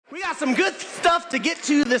got some good stuff to get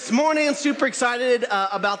to this morning. Super excited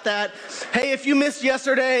about that. Hey, if you missed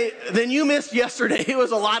yesterday, then you missed yesterday. It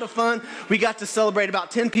was a lot of fun. We got to celebrate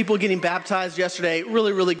about 10 people getting baptized yesterday.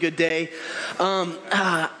 Really, really good day.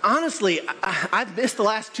 Honestly, I've missed the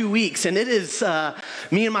last 2 weeks, and it is,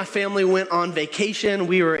 me and my family went on vacation.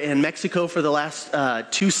 We were in Mexico for the last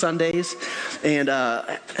 2 Sundays, and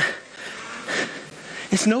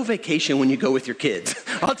it's no vacation when you go with your kids.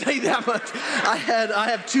 I'll tell you that much. I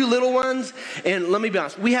have 2 little ones, and let me be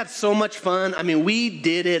honest, we had so much fun. I mean, we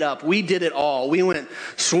did it up. We did it all. We went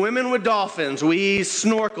swimming with dolphins. We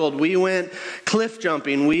snorkeled. We went cliff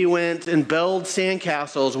jumping. We went and built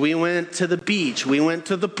sandcastles. We went to the beach. We went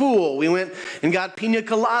to the pool. We went and got pina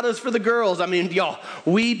coladas for the girls. I mean, y'all,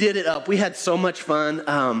 we did it up. We had so much fun,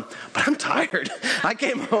 but I'm tired. I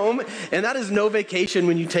came home, and that is no vacation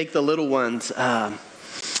when you take the little ones.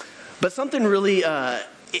 But something really,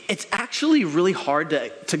 it's actually really hard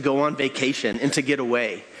to go on vacation and to get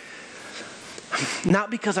away. Not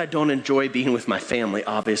because I don't enjoy being with my family,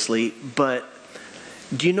 obviously, but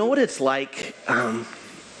do you know what it's like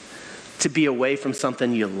to be away from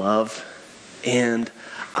something you love? And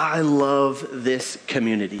I love this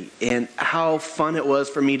community and how fun it was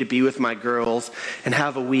for me to be with my girls and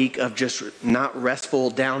have a week of just not restful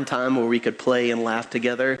downtime where we could play and laugh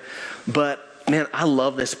together. But man, I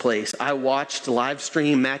love this place. I watched live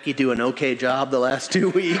stream Mackie do an okay job the last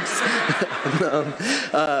 2 weeks,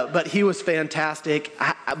 but he was fantastic.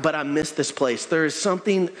 But I miss this place. There is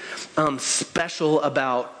something special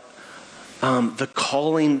about the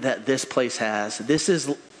calling that this place has.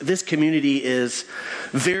 This community is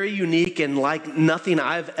very unique and like nothing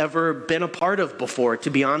I've ever been a part of before, to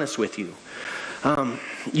be honest with you.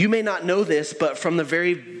 You may not know this, but from the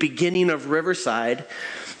very beginning of Riverside,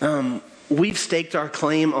 we've staked our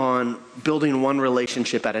claim on building one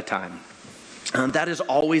relationship at a time. That has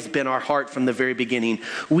always been our heart from the very beginning.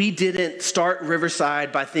 We didn't start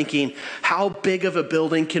Riverside by thinking, how big of a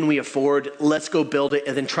building can we afford? Let's go build it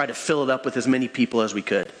and then try to fill it up with as many people as we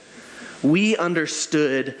could. We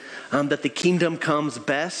understood that the kingdom comes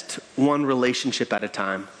best one relationship at a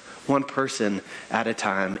time. One person at a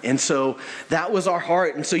time. And so that was our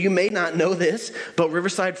heart. And so you may not know this, but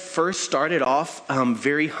Riverside first started off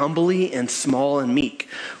very humbly and small and meek.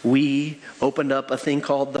 We opened up a thing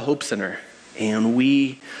called the Hope Center, and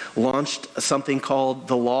we launched something called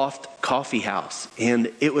the Loft Coffee House.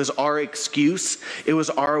 And it was our excuse. It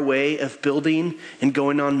was our way of building and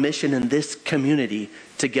going on mission in this community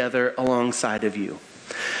together alongside of you.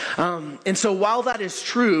 And so while that is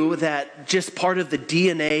true, that just part of the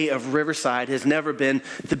DNA of Riverside has never been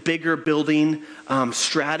the bigger building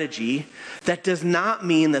strategy, that does not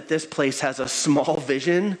mean that this place has a small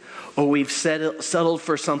vision or we've settled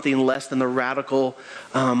for something less than the radical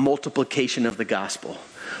multiplication of the gospel.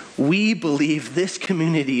 We believe, this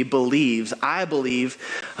community believes, I believe,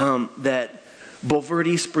 that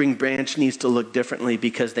Bulverde Spring Branch needs to look differently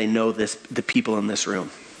because they know the people in this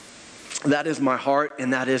room. That is my heart,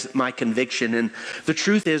 and that is my conviction. And the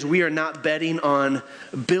truth is, we are not betting on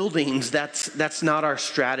buildings. That's not our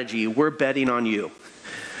strategy. We're betting on you.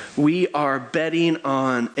 We are betting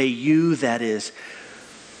on a you that is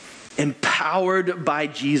empowered by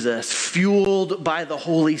Jesus, fueled by the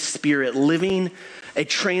Holy Spirit, living a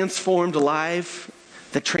transformed life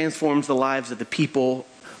that transforms the lives of the people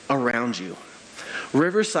around you.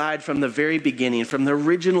 Riverside, from the very beginning, from the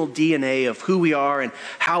original DNA of who we are and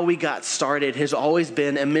how we got started, has always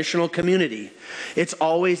been a missional community.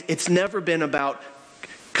 It's never been about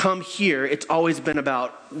come here. It's always been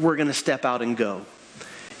about we're going to step out and go.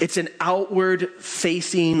 It's an outward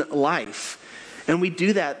facing life. And we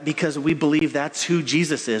do that because we believe that's who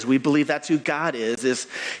Jesus is. We believe that's who God is.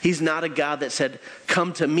 He's not a God that said,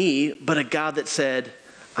 come to me, but a God that said,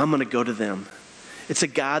 I'm going to go to them. It's a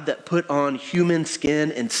God that put on human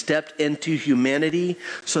skin and stepped into humanity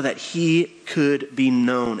so that he could be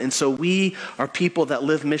known. And so we are people that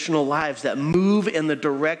live missional lives that move in the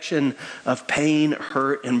direction of pain,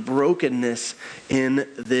 hurt, and brokenness in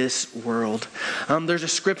this world. There's a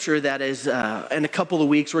scripture that is, in a couple of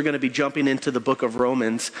weeks, we're going to be jumping into the book of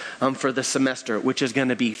Romans for the semester, which is going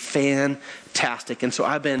to be fantastic. And so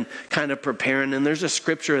I've been kind of preparing, and there's a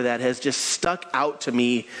scripture that has just stuck out to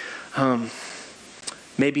me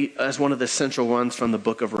maybe as one of the central ones from the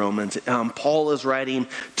book of Romans. Paul is writing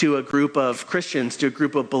to a group of Christians, to a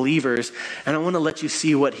group of believers, and I want to let you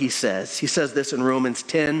see what he says. He says this in Romans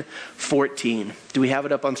 10:14. Do we have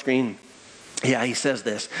it up on screen? Yeah, he says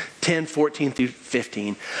this, 10:14 through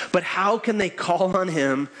 15. But how can they call on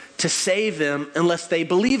him to save them unless they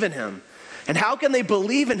believe in him? And how can they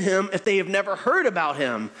believe in him if they have never heard about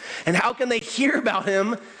him? And how can they hear about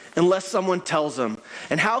him unless someone tells them?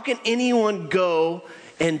 And how can anyone go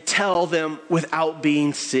and tell them without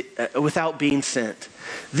being sent?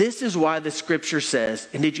 This is why the scripture says,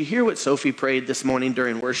 and did you hear what Sophie prayed this morning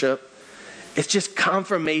during worship? It's just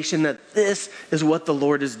confirmation that this is what the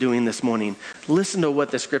Lord is doing this morning. Listen to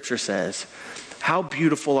what the scripture says. How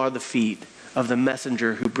beautiful are the feet of the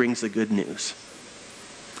messenger who brings the good news.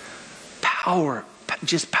 Power,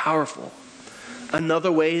 just powerful.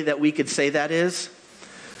 Another way that we could say that is,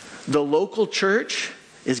 the local church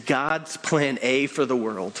is God's plan A for the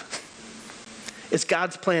world. It's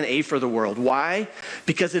God's plan A for the world. Why?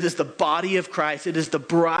 Because it is the body of Christ. It is the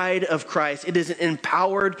bride of Christ. It is an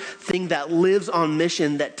empowered thing that lives on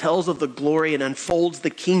mission, that tells of the glory and unfolds the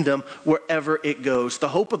kingdom wherever it goes. The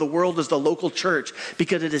hope of the world is the local church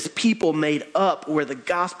because it is people made up where the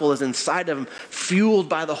gospel is inside of them, fueled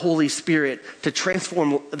by the Holy Spirit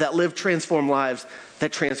that live transformed lives,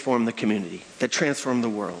 that transform the community, that transform the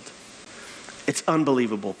world. It's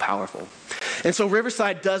unbelievable, powerful. And so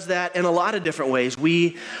Riverside does that in a lot of different ways.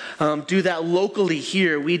 We do that locally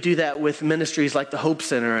here. We do that with ministries like the Hope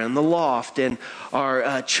Center and the Loft and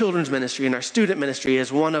our children's ministry and our student ministry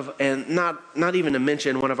is one of, and not even to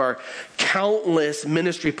mention, one of our countless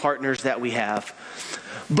ministry partners that we have.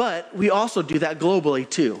 But we also do that globally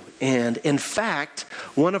too. And in fact,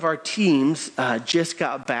 one of our teams just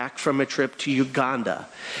got back from a trip to Uganda.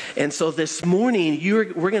 And so this morning,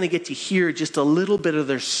 we're going to get to hear just a little bit of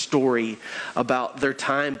their story about their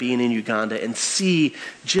time being in Uganda and see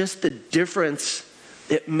just the difference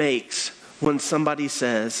it makes when somebody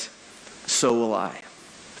says, "So will I."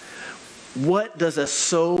 What does a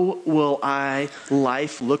 "so will I"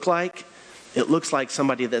 life look like? It looks like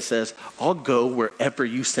somebody that says, "I'll go wherever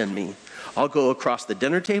you send me. I'll go across the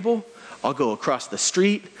dinner table. I'll go across the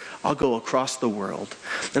street. I'll go across the world."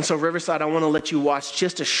 And so Riverside, I want to let you watch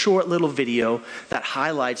just a short little video that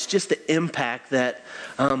highlights just the impact that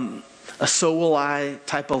a "so will I"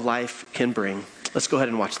 type of life can bring. Let's go ahead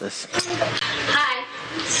and watch this. Hi,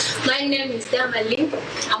 my name is Damali.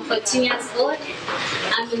 I'm 14 years old.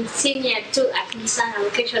 I'm in senior 2 at Musana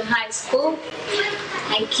Vocational High School.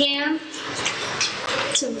 I came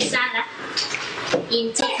to Musana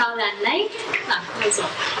in 2009.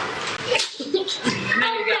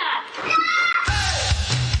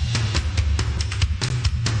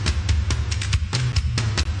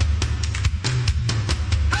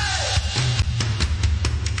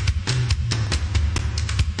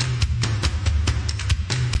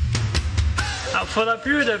 For the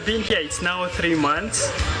period I've been here, it's now 3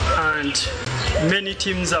 months, and many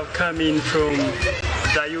teams have come in from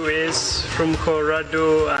the US, from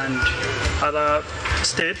Colorado, and other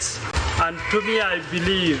states. And to me, I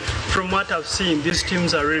believe, from what I've seen, these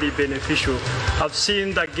teams are really beneficial. I've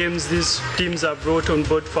seen the games these teams have brought on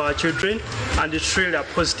board for our children, and it's really a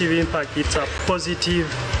positive impact. It's a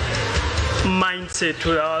positive mindset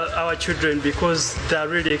to our children because they're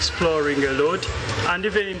really exploring a lot. And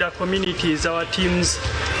even in the communities, our teams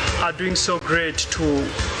are doing so great to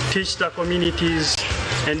teach the communities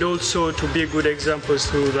and also to be good examples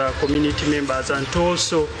to the community members and to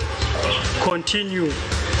also continue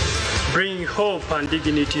bringing hope and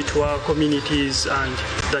dignity to our communities and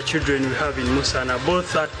the children we have in Musana,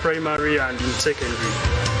 both at primary and in secondary.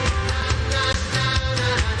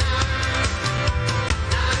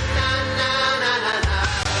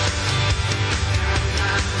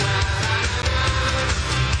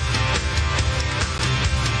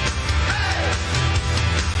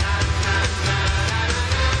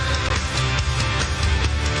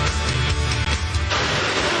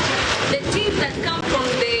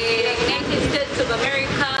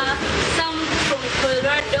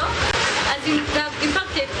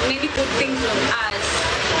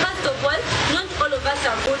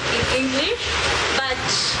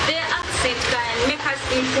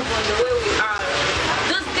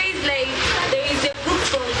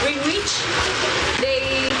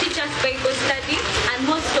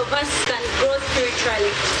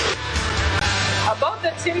 About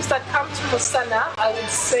the teams that come to Musana, I would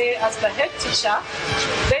say as the head teacher,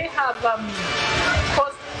 they have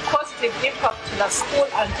positive impact to the school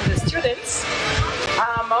and to the students.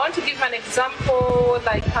 I want to give an example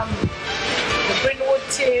like the Greenwood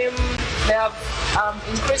team. They have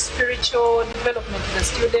increased spiritual development to the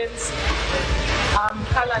students.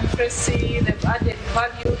 Carl and Tracy, they've added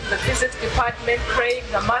value to the physics department, Craig,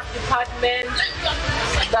 the math department.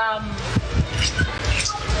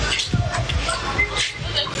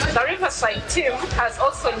 The Riverside team has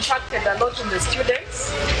also impacted a lot on the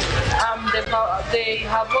students. They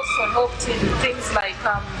have also helped in things like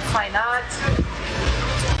fine art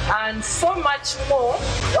and so much more.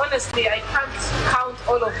 Honestly, I can't count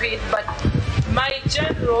all of it, but my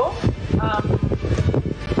general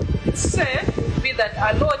say would be that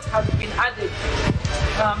a lot have been added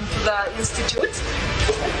to the institute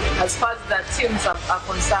as far as the teams are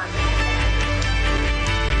concerned.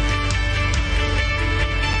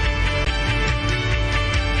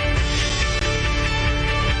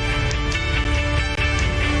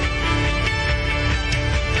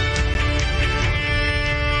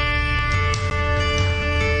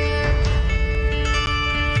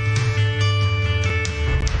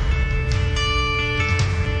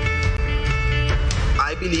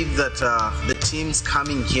 I believe that the teams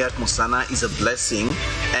coming here at Musana is a blessing,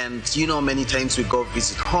 and many times we go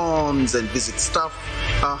visit homes and visit staff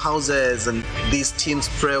houses, and these teams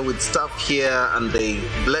pray with staff here and they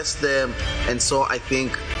bless them. And so I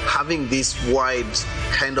think having this wide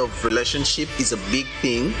kind of relationship is a big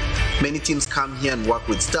thing. Many teams come here and work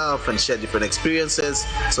with staff and share different experiences,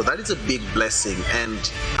 so that is a big blessing. And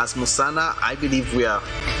as Musana, I believe we are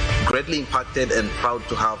greatly impacted and proud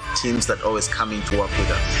to have teams that always come in to work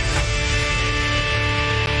with us.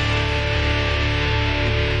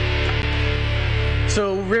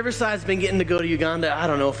 So Riverside's been getting to go to Uganda, I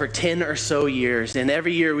don't know, for 10 or so years. And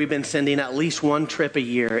every year we've been sending at least one trip a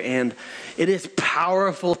year. And it is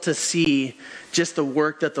powerful to see just the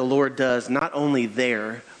work that the Lord does, not only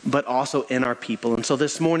there, but also in our people. And so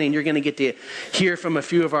this morning, you're going to get to hear from a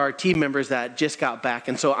few of our team members that just got back.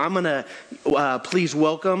 And so I'm going to please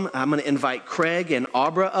welcome, I'm going to invite Craig and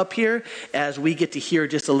Abra up here as we get to hear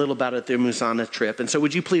just a little about their Musana trip. And so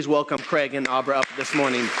would you please welcome Craig and Abra up this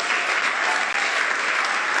morning?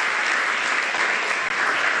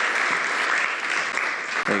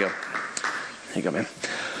 There you go. There you go, man.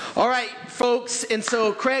 All right, folks. And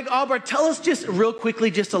so, Craig, Abra, tell us just real quickly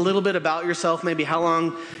just a little bit about yourself, maybe how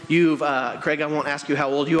long you've, Craig, I won't ask you how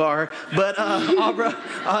old you are, but Abra,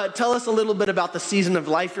 tell us a little bit about the season of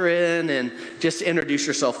life you're in and just introduce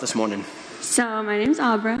yourself this morning. So, my name's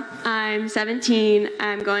Abra. I'm 17.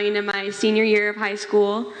 I'm going into my senior year of high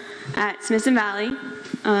school at Smithson Valley.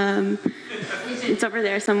 It's over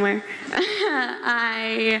there somewhere.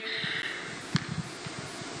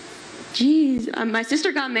 My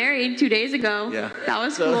sister got married 2 days ago. Yeah. That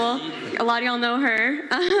was cool. A lot of y'all know her.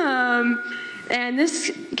 And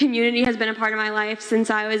this community has been a part of my life since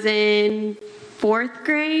I was in 4th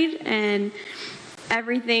grade. And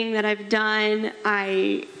everything that I've done,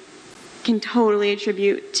 I can totally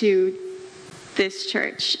attribute to this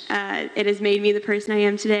church. It has made me the person I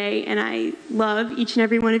am today. And I love each and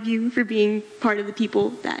every one of you for being part of the people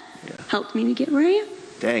that helped me to get where I am.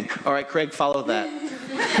 Dang. All right, Craig, follow that.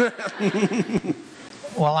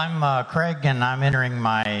 Well, I'm Craig, and I'm entering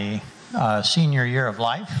my senior year of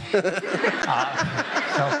life.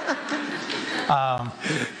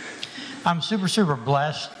 I'm super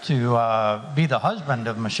blessed to be the husband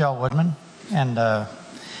of Michelle Woodman and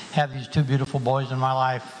have these two beautiful boys in my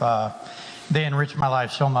life. They enrich my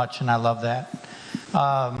life so much, and I love that.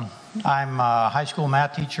 I'm a high school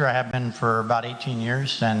math teacher. I have been for about 18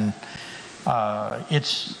 years, and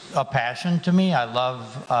it's a passion to me. I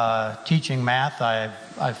love teaching math.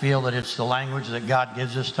 I feel that it's the language that God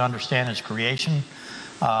gives us to understand His creation.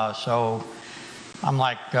 So I'm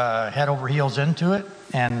like head over heels into it,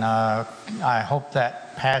 and I hope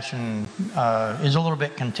that passion is a little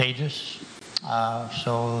bit contagious.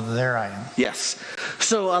 So there I am. Yes.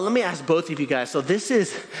 So let me ask both of you guys. So this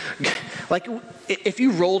is, like, if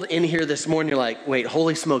you rolled in here this morning, you're like, wait,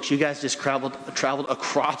 holy smokes, you guys just traveled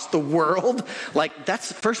across the world. Like,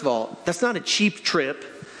 that's, first of all, that's not a cheap trip.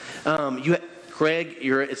 Craig,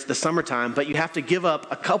 it's the summertime, but you have to give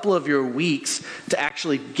up a couple of your weeks to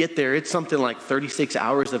actually get there. It's something like 36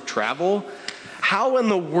 hours of travel. How in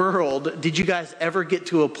the world did you guys ever get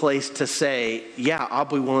to a place to say, yeah, I'll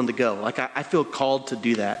be willing to go? Like, I feel called to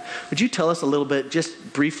do that. Would you tell us a little bit,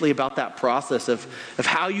 just briefly, about that process of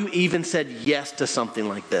how you even said yes to something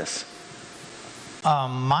like this?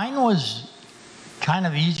 Mine was kind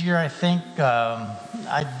of easier, I think.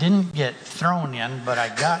 I didn't get thrown in, but I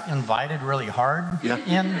got invited really hard in.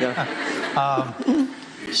 Yeah.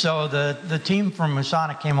 So the team from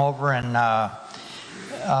Musana came over, and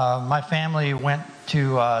my family went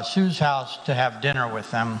to Sue's house to have dinner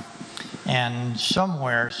with them, and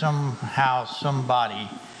somehow, somebody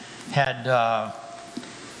had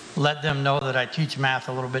let them know that I teach math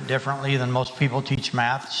a little bit differently than most people teach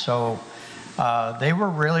math. So they were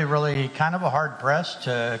really kind of a hard press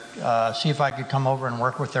to see if I could come over and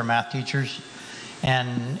work with their math teachers,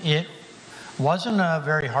 and it Wasn't a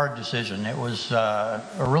very hard decision. It was a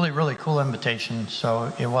really, really cool invitation,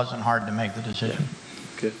 so it wasn't hard to make the decision.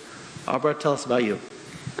 Good. Abra, tell us about you.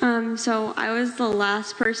 So I was the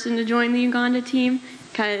last person to join the Uganda team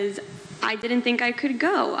because I didn't think I could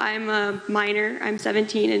go. I'm a minor, I'm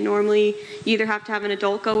 17, and normally you either have to have an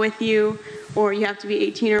adult go with you or you have to be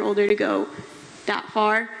 18 or older to go that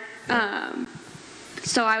far.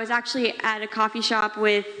 So I was actually at a coffee shop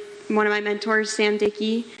with one of my mentors, Sam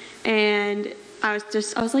Dickey, and I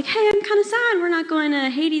was like, hey, I'm kind of sad we're not going to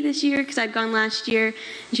Haiti this year because I'd gone last year.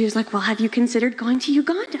 And she was like, well, have you considered going to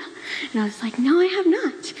Uganda? And I was like, no, I have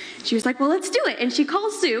not. She was like, well, let's do it. And she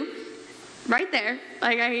calls Sue right there.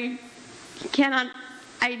 Like, I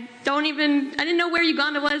didn't know where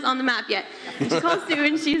Uganda was on the map yet. And she calls Sue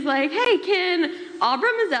and she's like, hey, can Abra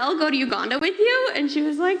Mazel go to Uganda with you? And she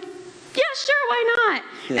was like, yeah, sure, why not?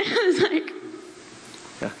 And I was like,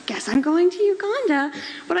 guess I'm going to Uganda.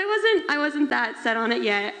 But I wasn't that set on it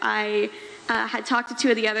yet. I had talked to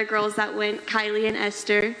two of the other girls that went, Kylie and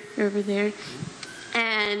Esther, over there.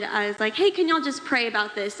 And I was like, hey, can y'all just pray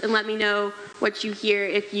about this and let me know what you hear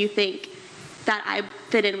if you think that I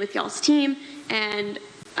fit in with y'all's team. And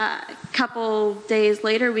a couple days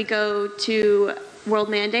later, we go to World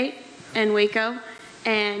Mandate in Waco,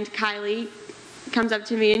 and Kylie comes up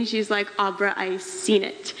to me and she's like, Abra, I seen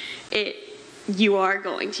it. You are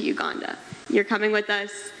going to Uganda. You're coming with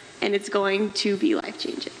us, and it's going to be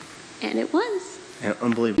life-changing. And it was. Yeah,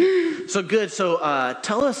 unbelievable. So good. So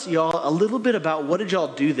tell us, y'all, a little bit about what did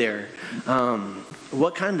y'all do there?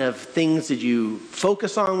 What kind of things did you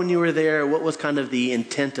focus on when you were there? What was kind of the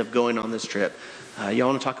intent of going on this trip? Y'all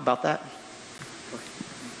want to talk about that?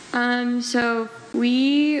 So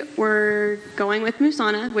we were going with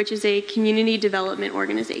Musana, which is a community development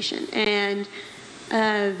organization. And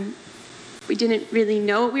we didn't really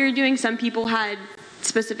know what we were doing. Some people had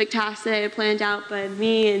specific tasks that they had planned out, but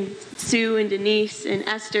me and Sue and Denise and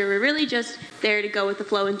Esther were really just there to go with the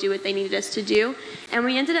flow and do what they needed us to do. And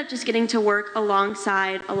we ended up just getting to work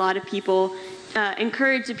alongside a lot of people,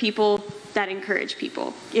 encourage the people that encourage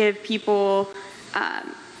people, give people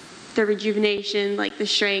the rejuvenation, like the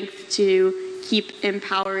strength to keep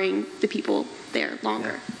empowering the people there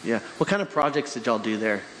longer. Yeah. What kind of projects did y'all do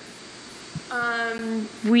there? When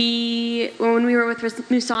we were with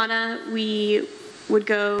Musana, we would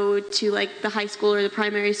go to like the high school or the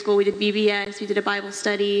primary school. We did BBS, we did a Bible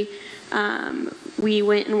study. We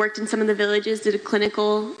went and worked in some of the villages, did a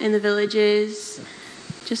clinical in the villages.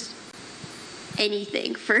 Just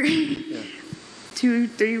anything for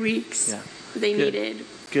 2-3 weeks they needed.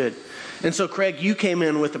 Good. And so, Craig, you came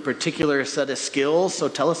in with a particular set of skills. So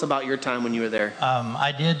tell us about your time when you were there.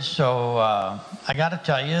 I did. So I got to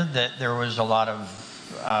tell you that there was a lot of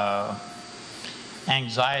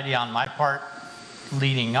anxiety on my part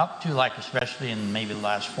leading up to, like, especially in maybe the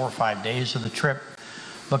last 4 or 5 days of the trip,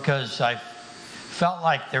 because I felt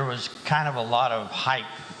like there was kind of a lot of hype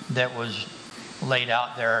that was laid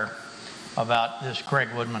out there about this Craig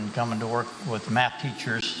Woodman coming to work with math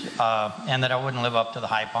teachers, and that I wouldn't live up to the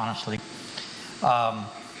hype, honestly.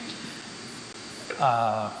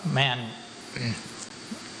 Man,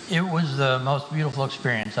 it was the most beautiful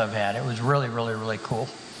experience I've had. It was really, really, really cool.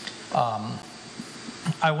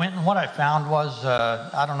 I went, and what I found was,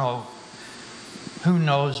 I don't know who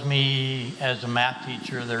knows me as a math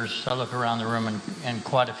teacher. I look around the room, and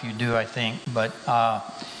quite a few do, I think, but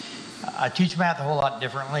I teach math a whole lot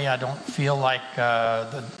differently. I don't feel like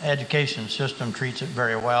the education system treats it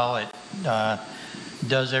very well. It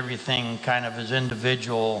does everything kind of as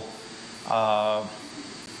individual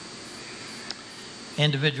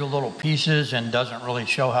little pieces, and doesn't really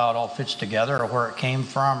show how it all fits together or where it came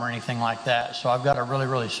from or anything like that. So I've got a really,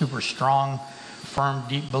 really super strong, firm,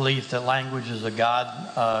 deep belief that language is a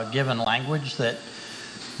God-given language, that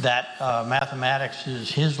mathematics is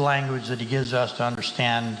His language that He gives us to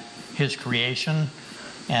understand His creation,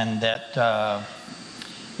 and that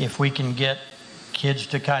if we can get kids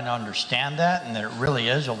to kind of understand that, and that it really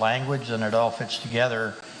is a language and it all fits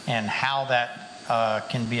together, and how that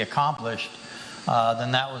can be accomplished,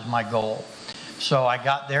 then that was my goal. So I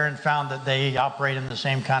got there and found that they operate in the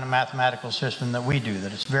same kind of mathematical system that we do,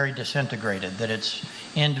 that it's very disintegrated, that it's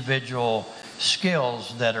individual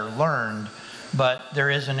skills that are learned, but there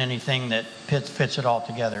isn't anything that fits it all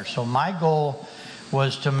together. So my goal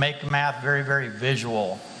was to make math very, very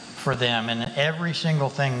visual for them, and every single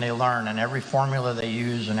thing they learn and every formula they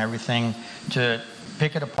use and everything, to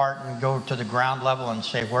pick it apart and go to the ground level and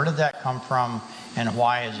say, where did that come from and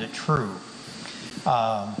why is it true?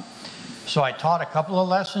 So I taught a couple of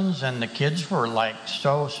lessons, and the kids were like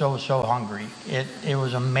so hungry. It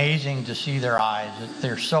was amazing to see their eyes.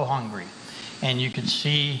 They're so hungry. and you could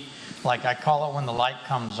see, like I call it when the light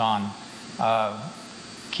comes on,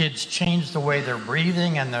 kids change the way they're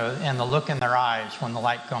breathing and the look in their eyes when the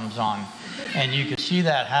light comes on. And you could see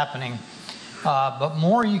that happening. But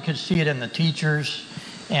more you could see it in the teachers,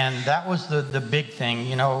 and that was the big thing.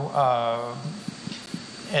 You know,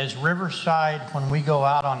 as Riverside, when we go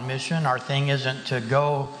out on mission, our thing isn't to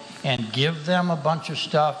go and give them a bunch of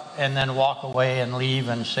stuff and then walk away and leave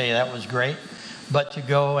and say that was great, but to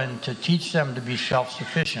go and to teach them to be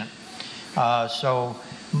self-sufficient. So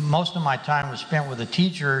most of my time was spent with the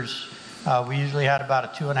teachers. We usually had about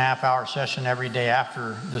a 2.5-hour session every day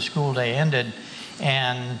after the school day ended.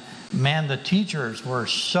 And man, the teachers were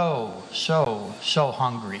so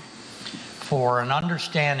hungry for an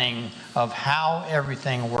understanding of how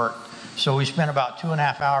everything worked. So we spent about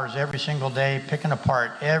 2.5 hours every single day picking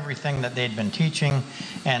apart everything that they'd been teaching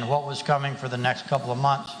and what was coming for the next couple of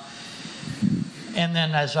months. And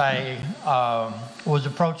then as I was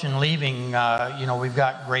approaching leaving, you know, we've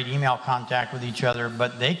got great email contact with each other,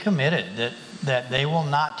 but they committed that they will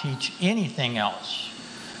not teach anything else.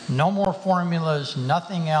 No more formulas,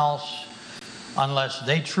 nothing else, unless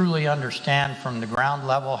they truly understand from the ground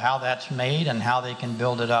level how that's made and how they can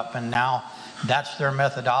build it up. And now that's their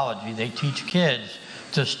methodology. They teach kids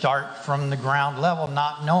to start from the ground level,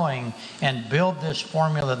 not knowing, and build this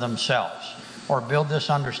formula themselves or build this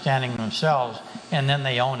understanding themselves, and then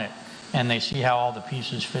they own it and they see how all the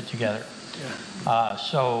pieces fit together. Yeah.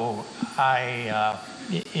 So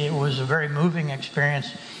it was a very moving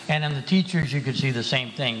experience. And in the teachers, you could see the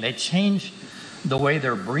same thing. They changed the way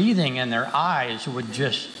they're breathing, and their eyes would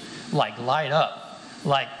just like light up.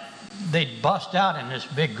 Like they'd bust out in this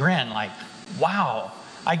big grin, like, wow,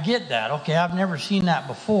 I get that. Okay, I've never seen that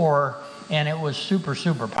before. And it was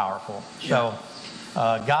super powerful. So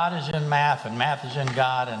God is in math, and math is in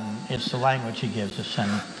God, and it's the language he gives us.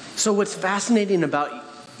 And so what's fascinating about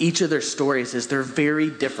each of their stories is they're very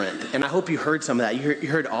different. And I hope you heard some of that. You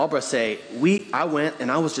heard Albra say, I went and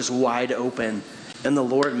I was just wide open, and the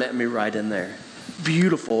Lord met me right in there.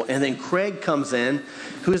 Beautiful. And then Craig comes in,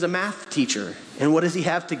 who is a math teacher. And what does he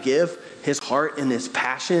have to give? His heart and his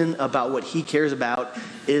passion about what he cares about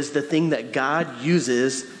is the thing that God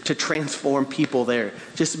uses to transform people there.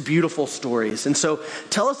 Just beautiful stories. And so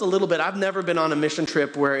tell us a little bit. I've never been on a mission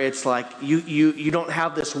trip where it's like you don't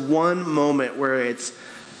have this one moment where it's,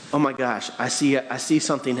 oh my gosh, I see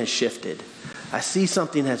something has shifted. I see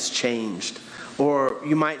something has changed. Or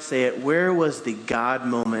you might say it, where was the God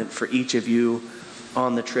moment for each of you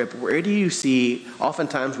on the trip? Where do you see,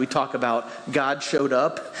 oftentimes we talk about God showed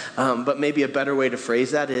up, but maybe a better way to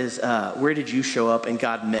phrase that is, where did you show up and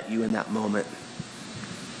God met you in that moment?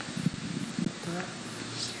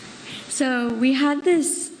 So we had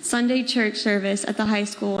this Sunday church service at the high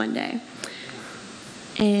school one day.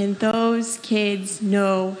 And those kids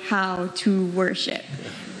know how to worship.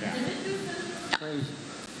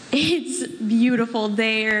 It's beautiful.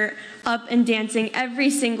 They're up and dancing. Every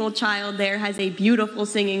single child there has a beautiful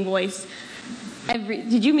singing voice.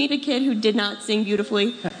 Did you meet a kid who did not sing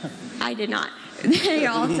beautifully? I did not. They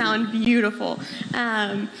all sound beautiful.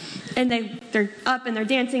 And they're up and they're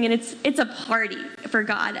dancing, and it's a party for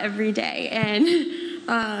God every day.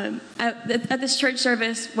 And at this church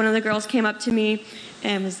service, one of the girls came up to me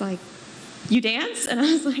and was like, "You dance?" And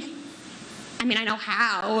I was like, I mean, I know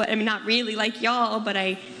how. I mean, not really like y'all, but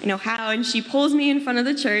I know how. And she pulls me in front of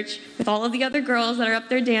the church with all of the other girls that are up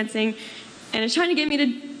there dancing, and is trying to get me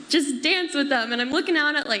to just dance with them. And I'm looking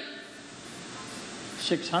out at like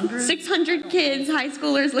 600 kids, high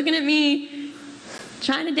schoolers, looking at me,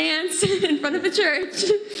 trying to dance in front of the church.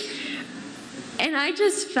 And I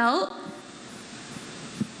just felt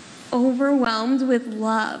overwhelmed with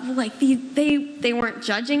love. Like they weren't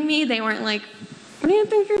judging me. They weren't like, "What do you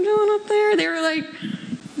think you're doing up there?" They were like,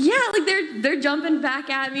 yeah, like they're jumping back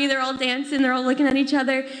at me. They're all dancing. They're all looking at each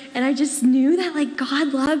other. And I just knew that like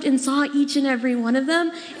God loved and saw each and every one of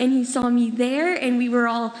them. And he saw me there, and we were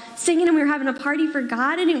all singing, and we were having a party for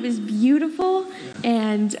God, and it was beautiful.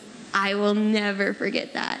 And I will never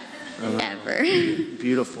forget that, ever.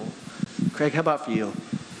 Beautiful. Craig, how about for you?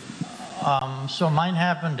 So mine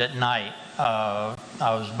happened at night. I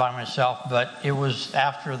was by myself, but it was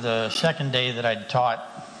after the second day that I'd taught,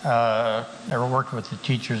 or worked with the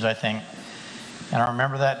teachers, I think. And I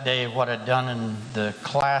remember that day, what I'd done in the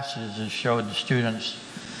classes is showed the students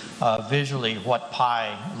visually what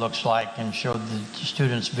pi looks like, and showed the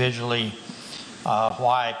students visually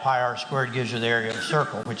why pi r squared gives you the area of a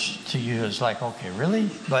circle, which to you is like, okay, really?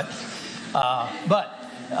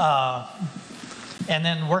 And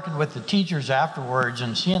then working with the teachers afterwards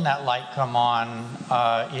and seeing that light come on,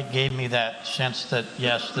 it gave me that sense that,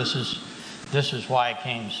 yes, this this is why I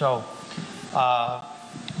came. So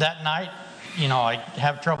that night, I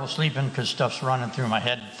have trouble sleeping because stuff's running through my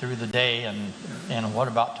head through the day and what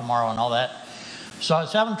about tomorrow and all that. So I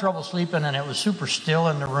was having trouble sleeping, and it was super still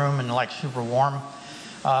in the room and like super warm.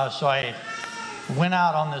 So I went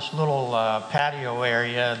out on this little patio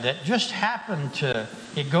area that just happened to,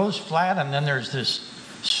 it goes flat and then there's this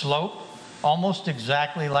slope, almost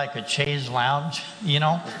exactly like a chaise lounge,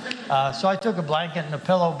 So I took a blanket and a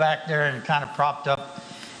pillow back there and kind of propped up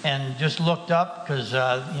and just looked up because,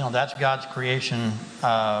 that's God's creation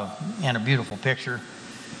and a beautiful picture.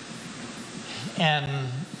 And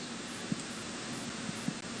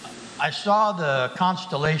I saw the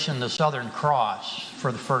constellation, the Southern Cross,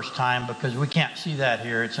 for the first time because we can't see that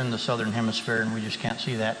here. It's in the Southern Hemisphere and we just can't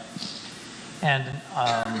see that. And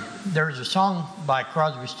there's a song by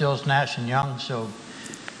Crosby, Stills, Nash & Young, so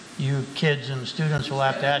you kids and students will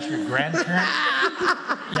have to ask your grandparents.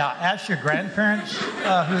 Ask your grandparents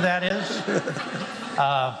who that is.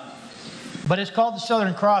 But it's called the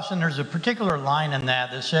Southern Cross, and there's a particular line in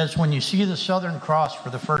that says, when you see the Southern Cross for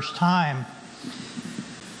the first time,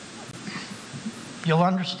 you'll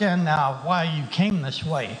understand now why you came this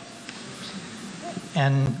way.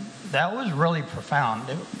 And that was really profound.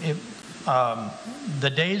 The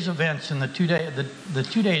day's events and the 2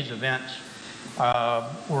 days events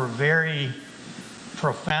were very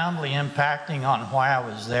profoundly impacting on why I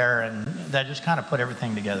was there, and that just kind of put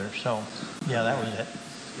everything together. So, that was it.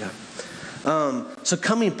 Yeah. So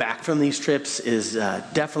coming back from these trips is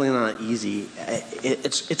definitely not easy.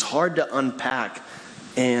 It's hard to unpack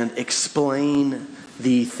and explain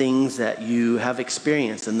the things that you have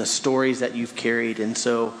experienced and the stories that you've carried. And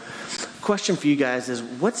so, question for you guys is,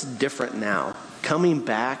 what's different now? Coming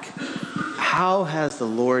back, how has the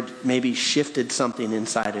Lord maybe shifted something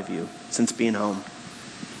inside of you since being home?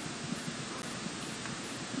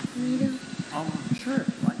 Sure.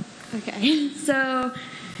 Okay, so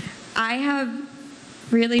I have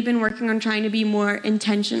really been working on trying to be more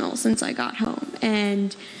intentional since I got home.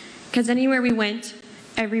 And because anywhere we went,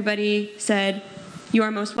 everybody said, "You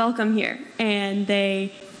are most welcome here." And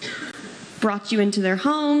they brought you into their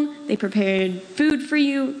home. They prepared food for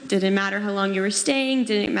you. Didn't matter how long you were staying.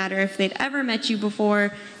 Didn't matter if they'd ever met you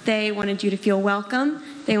before. They wanted you to feel welcome.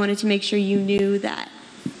 They wanted to make sure you knew that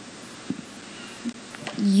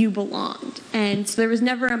you belonged. And so there was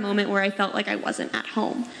never a moment where I felt like I wasn't at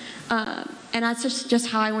home. And that's just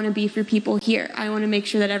how I want to be for people here. I want to make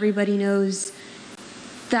sure that everybody knows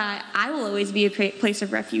that I will always be a place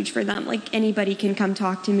of refuge for them. Like, anybody can come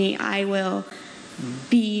talk to me. I will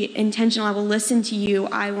be intentional. I will listen to you.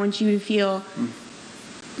 I want you to feel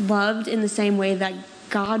loved in the same way that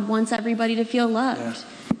God wants everybody to feel loved.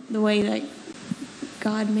 The way that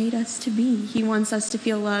God made us to be. He wants us to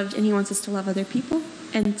feel loved, and He wants us to love other people.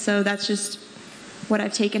 And so that's just what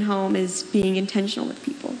I've taken home, is being intentional with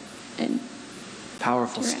people. And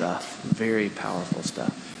powerful stuff. Very powerful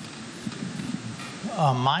stuff.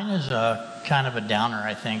 Mine is a kind of a downer,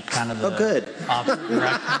 I think. Kind of the good. Opposite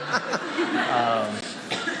direction.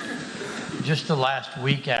 Just the last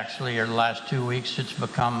week, actually, or the last 2 weeks, it's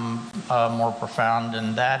become more profound,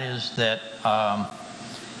 and that is that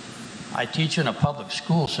I teach in a public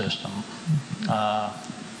school system.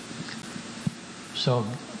 So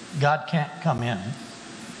God can't come in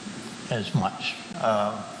as much.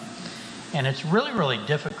 And it's really, really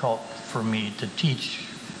difficult for me to teach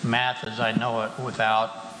math as I know it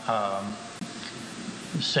without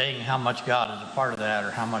saying how much God is a part of that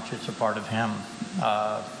or how much it's a part of Him.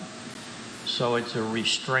 So it's a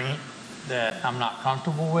restraint that I'm not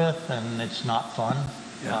comfortable with, and it's not fun.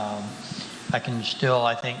 I can still,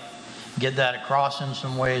 I think, get that across in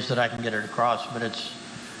some ways that I can get it across, but it's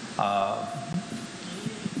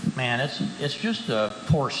it's just a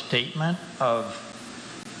poor statement of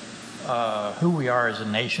who we are as a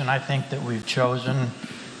nation. I think that we've chosen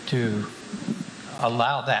to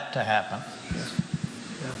allow that to happen.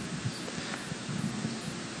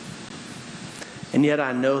 And yet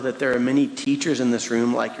I know that there are many teachers in this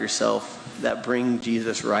room like yourself that bring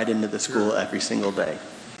Jesus right into the school every single day.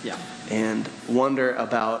 And wonder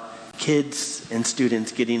about kids and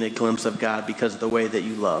students getting a glimpse of God because of the way that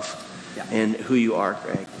you love and who you are,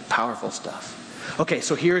 Greg. Powerful stuff. Okay,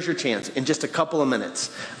 so here's your chance. In just a couple of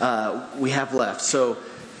minutes we have left. So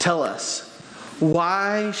tell us,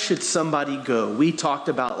 why should somebody go? We talked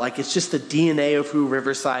about, like, it's just the DNA of who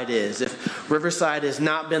Riverside is. If Riverside has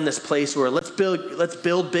not been this place where let's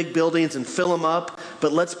build big buildings and fill them up,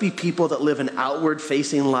 but let's be people that live an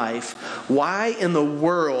outward-facing life. Why in the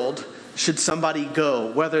world should somebody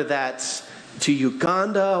go? Whether that's to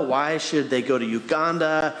Uganda, why should they go to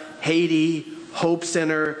Uganda, Haiti, Hope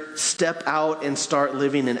Center step out and start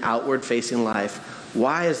living an outward-facing life.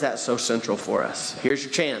 Why is that so central for us? Here's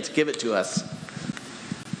your chance. Give it to us.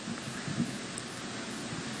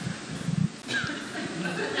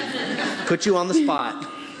 Put you on the spot.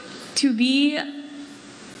 To be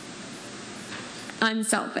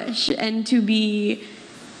unselfish and to be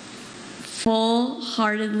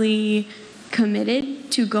full-heartedly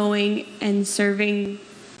committed to going and serving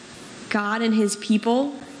God and his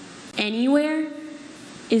people anywhere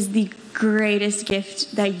is the greatest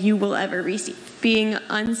gift that you will ever receive. Being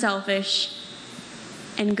unselfish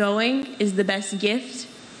and going is the best gift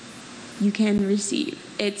you can receive.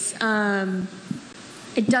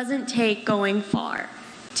 It doesn't take going far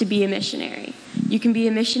to be a missionary. You can be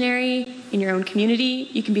a missionary in your own community.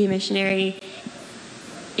 You can be a missionary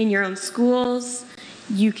in your own schools.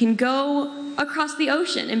 You can go across the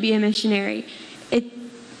ocean and be a missionary. It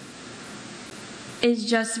is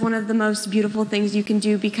just one of the most beautiful things you can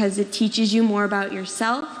do because it teaches you more about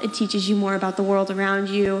yourself. It teaches you more about the world around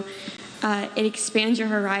you. It expands your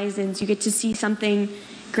horizons. You get to see something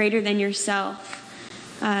greater than yourself.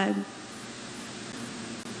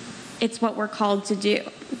 It's what we're called to do.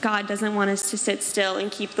 God doesn't want us to sit still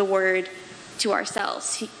and keep the word to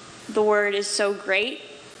ourselves. The word is so great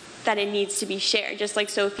that it needs to be shared. Just like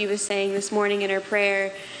Sophie was saying this morning in her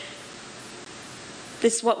prayer,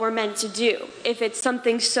 this is what we're meant to do. If it's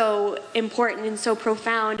something so important and so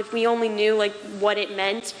profound, if we only knew like what it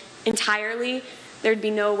meant entirely, there'd be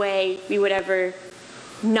no way we would ever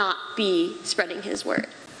not be spreading his word.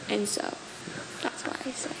 And so that's why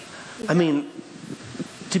I say. I mean,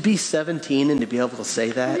 to be 17 and to be able to say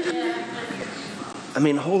that, I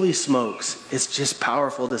mean, holy smokes, it's just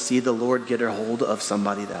powerful to see the Lord get a hold of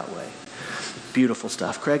somebody that way. Beautiful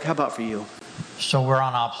stuff. Craig, how about for you? So we're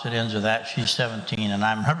on opposite ends of that. She's 17 and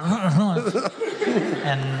I'm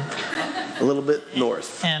and a little bit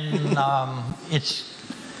north. And it's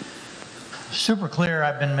super clear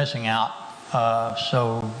I've been missing out.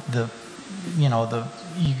 So you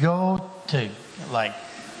go to, like,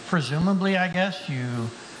 presumably, I guess, you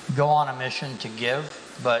go on a mission to give,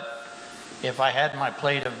 but if I had my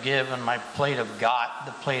plate of give and my plate of God,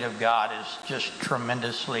 the plate of God is just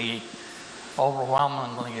tremendously,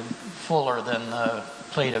 overwhelmingly fuller than the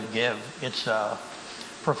plate of give. It's a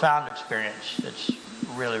profound experience. It's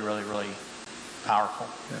really, really, really powerful.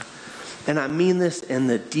 Yeah. And I mean this in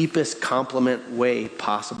the deepest compliment way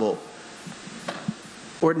possible.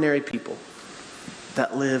 Ordinary people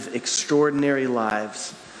that live extraordinary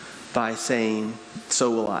lives by saying, so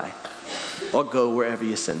will I. I'll go wherever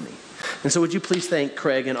you send me. And so would you please thank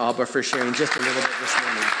Craig and Abba for sharing just a little bit this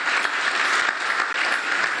morning.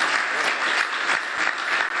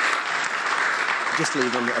 Just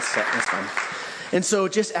leave them. That's fine. And so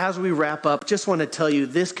just as we wrap up, just want to tell you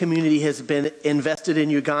this community has been invested in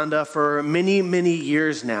Uganda for many, many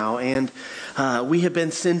years now. And we have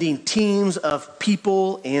been sending teams of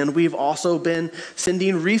people, and we've also been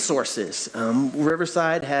sending resources.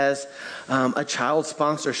 Riverside has a child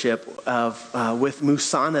sponsorship with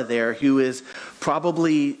Musana there, who is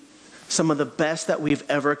probably some of the best that we've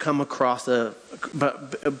ever come across,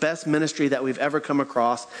 best ministry that we've ever come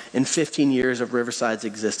across in 15 years of Riverside's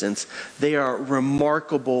existence. They are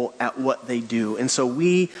remarkable at what they do. And so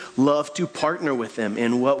we love to partner with them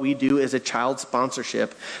in what we do as a child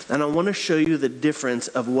sponsorship. And I want to show you the difference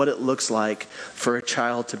of what it looks like for a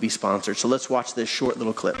child to be sponsored. So let's watch this short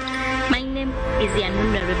little clip. My name is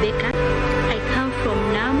Yanunda Rebecca. I come from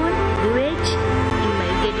Namon village in my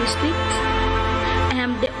district. I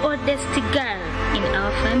am the oldest girl in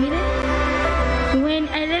our family. When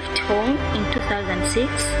I left home in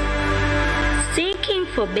 2006, seeking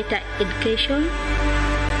for better education,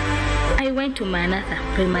 I went to Manatha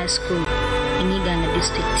Primary School in Uganda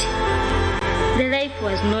district. The life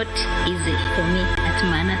was not easy for me at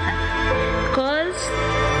Manatha because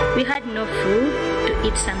we had no food to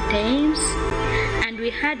eat sometimes, and we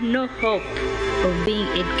had no hope of being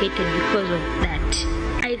educated because of that.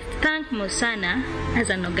 I thank Musana as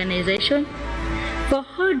an organization for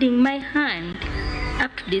holding my hand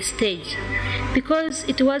up to this stage, because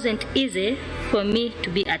it wasn't easy for me to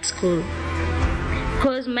be at school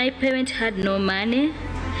because my parents had no money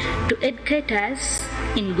to educate us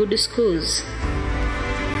in good schools.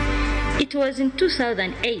 It was in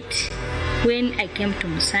 2008 when I came to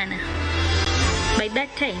Musana. By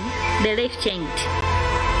that time, the life changed.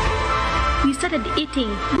 We started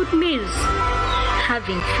eating good meals,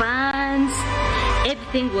 having fun.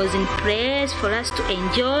 Everything was in place for us to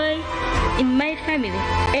enjoy. In my family,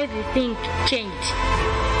 everything changed.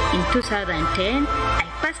 In 2010, I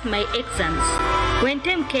passed my exams. When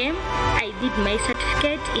time came, I did my certificate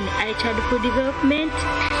certificate in early childhood development.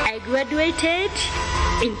 I graduated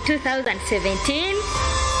in 2017,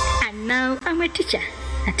 and now I'm a teacher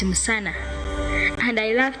at Musana. And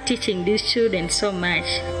I love teaching these children so much.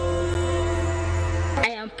 I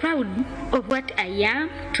am proud of what I am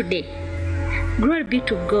today. Glory be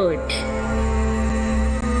to God.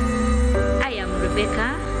 I am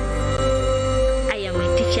Rebecca. I am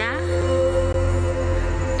a teacher.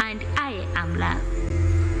 And I am love.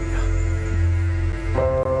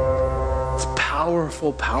 It's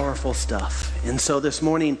powerful, powerful stuff. And so this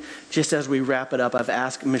morning, just as we wrap it up, I've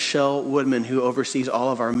asked Michelle Woodman, who oversees all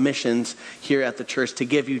of our missions here at the church, to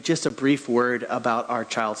give you just a brief word about our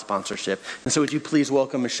child sponsorship. And so would you please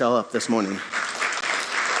welcome Michelle up this morning?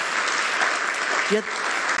 Get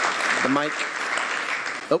the mic.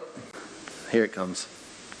 Oh, here it comes.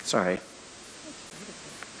 Sorry.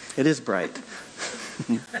 It is bright.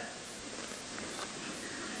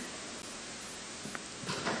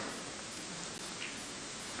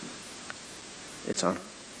 It's on.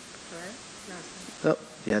 Oh,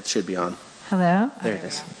 yeah, it should be on. Hello? There it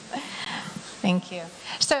is. Thank you.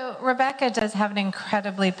 So Rebecca does have an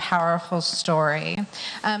incredibly powerful story.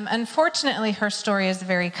 Unfortunately, her story is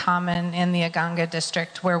very common in the Uganda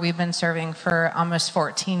district where we've been serving for almost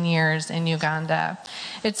 14 years in Uganda.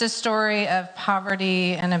 It's a story of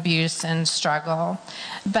poverty and abuse and struggle.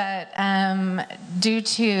 But due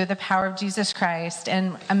to the power of Jesus Christ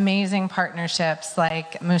and amazing partnerships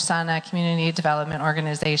like Musana Community Development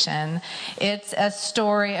Organization, it's a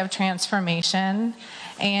story of transformation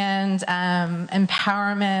and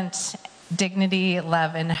empowerment, dignity,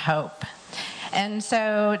 love, and hope. And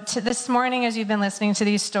so this morning, as you've been listening to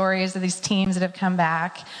these stories of these teams that have come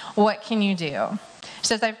back, what can you do?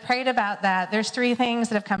 So as I've prayed about that, there's 3 things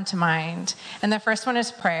that have come to mind. And the first one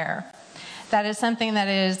is prayer. That is something that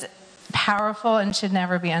is powerful and should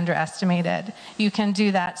never be underestimated. You can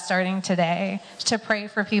do that starting today, to pray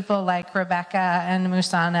for people like Rebecca and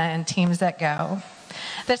Musana and teams that go.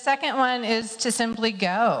 The second one is to simply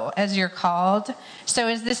go as you're called. So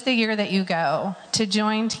is this the year that you go to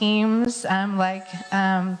join teams like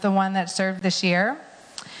the one that served this year?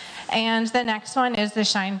 And the next one is the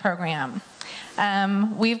Shine program.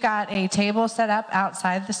 We've got a table set up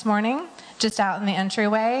outside this morning, just out in the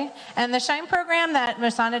entryway. And the Shine program that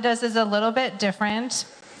Musana does is a little bit different.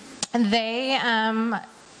 And they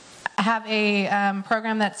have a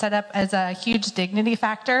program that's set up as a huge dignity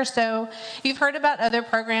factor. So you've heard about other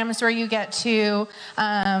programs where you get to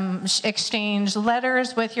exchange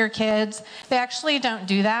letters with your kids. They actually don't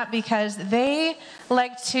do that because they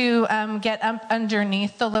like to get up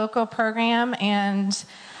underneath the local program and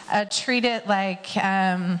treat it like,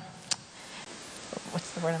 what's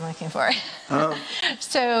the word I'm looking for?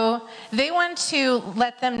 So they want to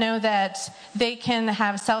let them know that they can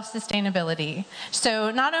have self-sustainability.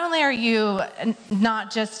 So not only are you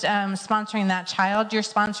not just sponsoring that child, you're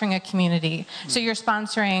sponsoring a community. So you're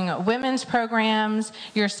sponsoring women's programs,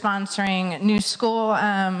 you're sponsoring new school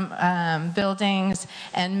buildings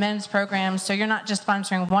and men's programs. So you're not just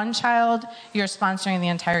sponsoring one child, you're sponsoring the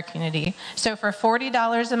entire community. So for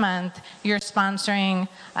 $40 a month, you're sponsoring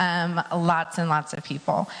lots and lots of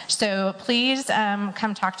people. So please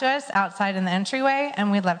come talk to us outside in the entryway,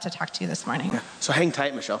 and we'd love to talk to you this morning. Yeah. So hang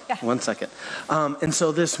tight, Michelle. Yeah. 1 second. And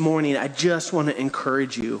so this morning, I just want to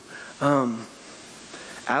encourage you.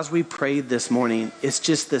 As we prayed this morning, it's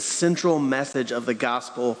just the central message of the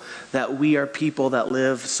gospel that we are people that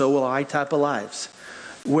live so will I type of lives,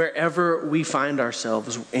 wherever we find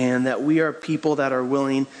ourselves, and that we are people that are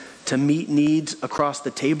willing to meet needs across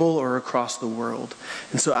the table or across the world.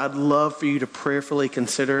 And so I'd love for you to prayerfully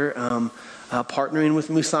consider partnering with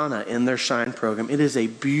Musana in their Shine program. It is a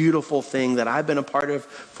beautiful thing that I've been a part of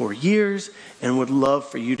for years and would love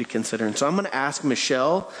for you to consider. And so I'm going to ask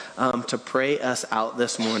Michelle to pray us out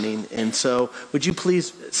this morning. And so would you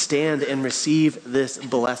please stand and receive this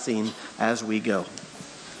blessing as we go?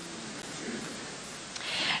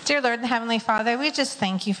 Dear Lord and Heavenly Father, we just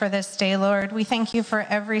thank you for this day, Lord. We thank you for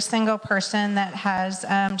every single person that has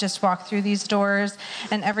just walked through these doors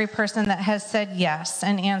and every person that has said yes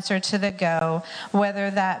and answered to the go, whether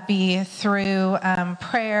that be through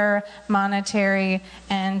prayer, monetary,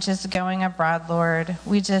 and just going abroad, Lord.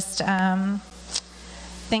 We just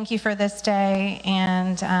thank you for this day,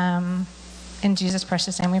 and in Jesus'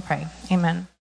 precious name we pray. Amen.